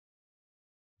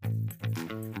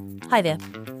Hi there,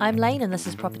 I'm Lane and this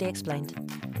is Property Explained.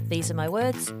 These are my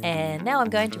words, and now I'm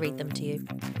going to read them to you.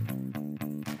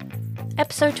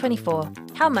 Episode 24.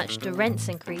 How much do rents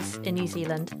increase in New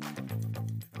Zealand?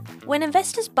 When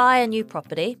investors buy a new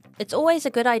property, it's always a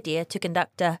good idea to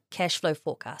conduct a cash flow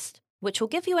forecast, which will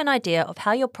give you an idea of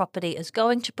how your property is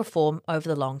going to perform over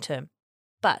the long term.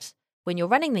 But when you're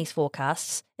running these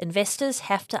forecasts, investors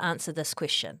have to answer this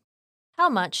question. How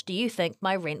much do you think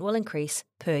my rent will increase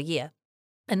per year?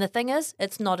 And the thing is,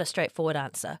 it's not a straightforward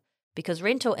answer, because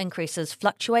rental increases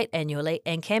fluctuate annually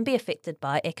and can be affected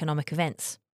by economic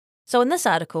events. So in this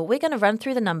article, we're going to run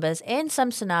through the numbers and some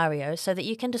scenarios so that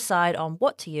you can decide on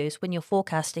what to use when you're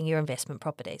forecasting your investment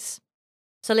properties.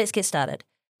 So let's get started.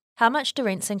 How much do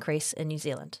rents increase in New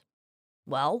Zealand?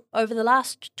 Well, over the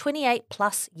last 28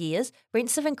 plus years,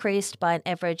 rents have increased by an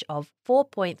average of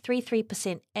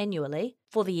 4.33% annually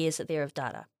for the years that they're of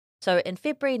data. So in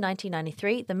February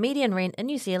 1993, the median rent in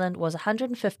New Zealand was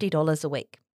 $150 a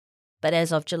week. But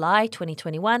as of July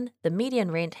 2021, the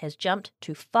median rent has jumped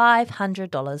to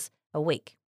 $500 a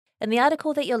week. In the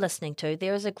article that you're listening to,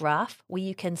 there is a graph where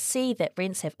you can see that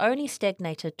rents have only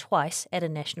stagnated twice at a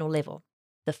national level.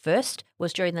 The first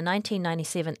was during the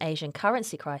 1997 Asian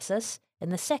currency crisis,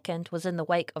 and the second was in the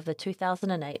wake of the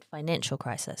 2008 financial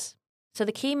crisis. So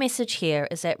the key message here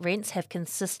is that rents have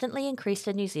consistently increased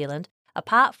in New Zealand,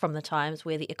 apart from the times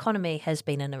where the economy has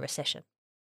been in a recession.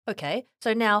 Okay,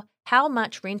 so now how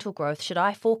much rental growth should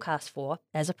I forecast for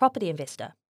as a property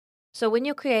investor? So when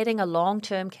you're creating a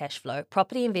long-term cash flow,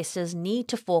 property investors need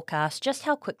to forecast just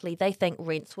how quickly they think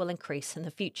rents will increase in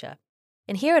the future.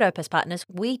 And here at Opus Partners,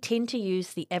 we tend to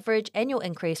use the average annual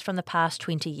increase from the past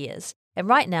 20 years. And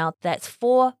right now, that's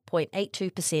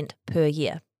 4.82% per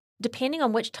year. Depending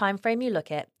on which time frame you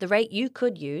look at, the rate you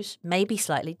could use may be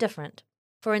slightly different.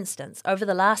 For instance, over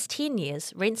the last 10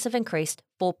 years, rents have increased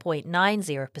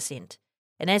 4.90%.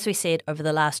 And as we said, over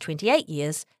the last 28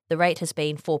 years, the rate has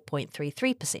been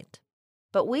 4.33%.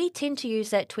 But we tend to use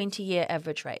that 20-year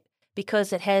average rate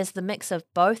because it has the mix of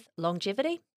both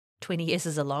longevity, 20 years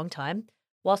is a long time,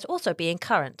 whilst also being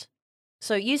current.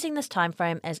 So using this time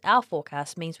frame as our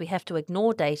forecast means we have to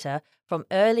ignore data from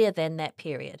earlier than that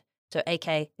period. So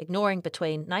aka ignoring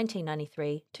between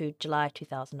 1993 to July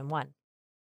 2001.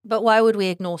 But why would we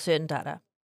ignore certain data?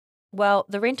 Well,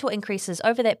 the rental increases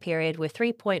over that period were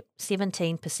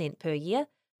 3.17% per year,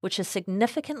 which is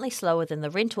significantly slower than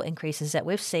the rental increases that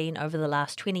we've seen over the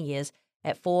last 20 years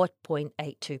at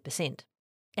 4.82%.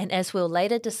 And as we'll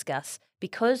later discuss,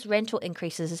 because rental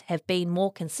increases have been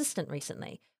more consistent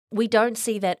recently, we don't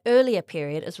see that earlier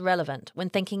period as relevant when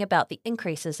thinking about the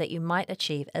increases that you might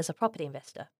achieve as a property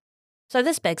investor. So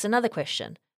this begs another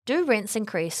question. Do rents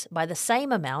increase by the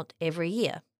same amount every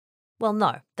year? Well,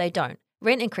 no, they don't.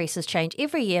 Rent increases change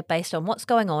every year based on what's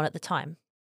going on at the time.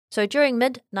 So during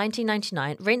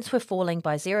mid-1999, rents were falling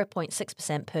by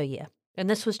 0.6% per year, and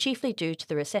this was chiefly due to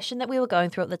the recession that we were going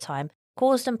through at the time,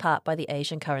 caused in part by the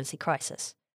Asian currency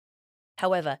crisis.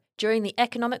 However, during the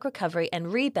economic recovery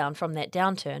and rebound from that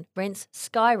downturn, rents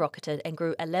skyrocketed and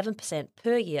grew 11%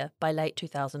 per year by late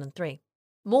 2003.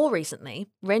 More recently,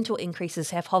 rental increases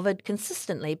have hovered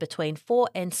consistently between 4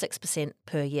 and 6%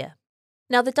 per year.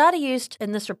 Now, the data used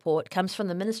in this report comes from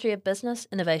the Ministry of Business,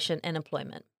 Innovation and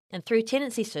Employment. And through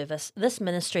Tenancy Service, this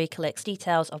ministry collects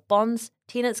details of bonds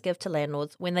tenants give to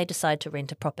landlords when they decide to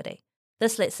rent a property.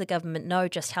 This lets the government know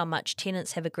just how much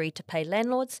tenants have agreed to pay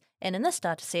landlords, and in this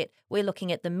dataset, we're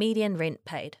looking at the median rent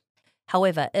paid.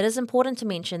 However, it is important to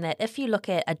mention that if you look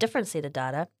at a different set of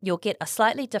data, you'll get a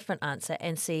slightly different answer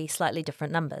and see slightly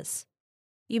different numbers.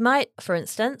 You might, for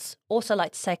instance, also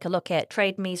like to take a look at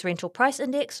Trade Me's Rental Price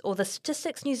Index or the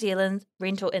Statistics New Zealand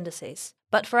rental indices.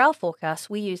 But for our forecast,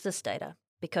 we use this data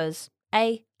because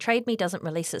A, Trade Me doesn't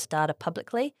release its data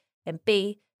publicly, and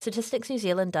B, Statistics New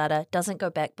Zealand data doesn't go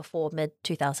back before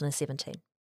mid-2017.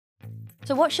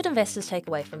 So what should investors take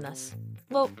away from this?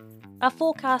 Well, our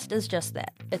forecast is just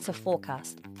that. It's a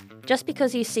forecast. Just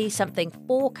because you see something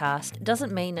forecast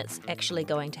doesn't mean it's actually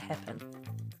going to happen.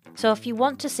 So if you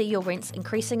want to see your rents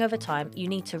increasing over time, you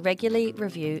need to regularly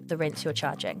review the rents you're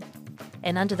charging.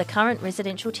 And under the current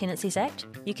Residential Tenancies Act,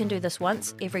 you can do this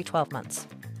once every 12 months.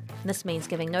 And this means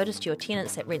giving notice to your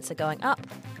tenants that rents are going up,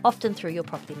 often through your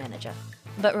property manager.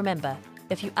 But remember,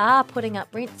 if you are putting up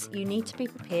rents, you need to be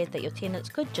prepared that your tenants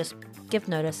could just give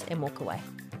notice and walk away.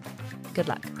 Good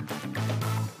luck.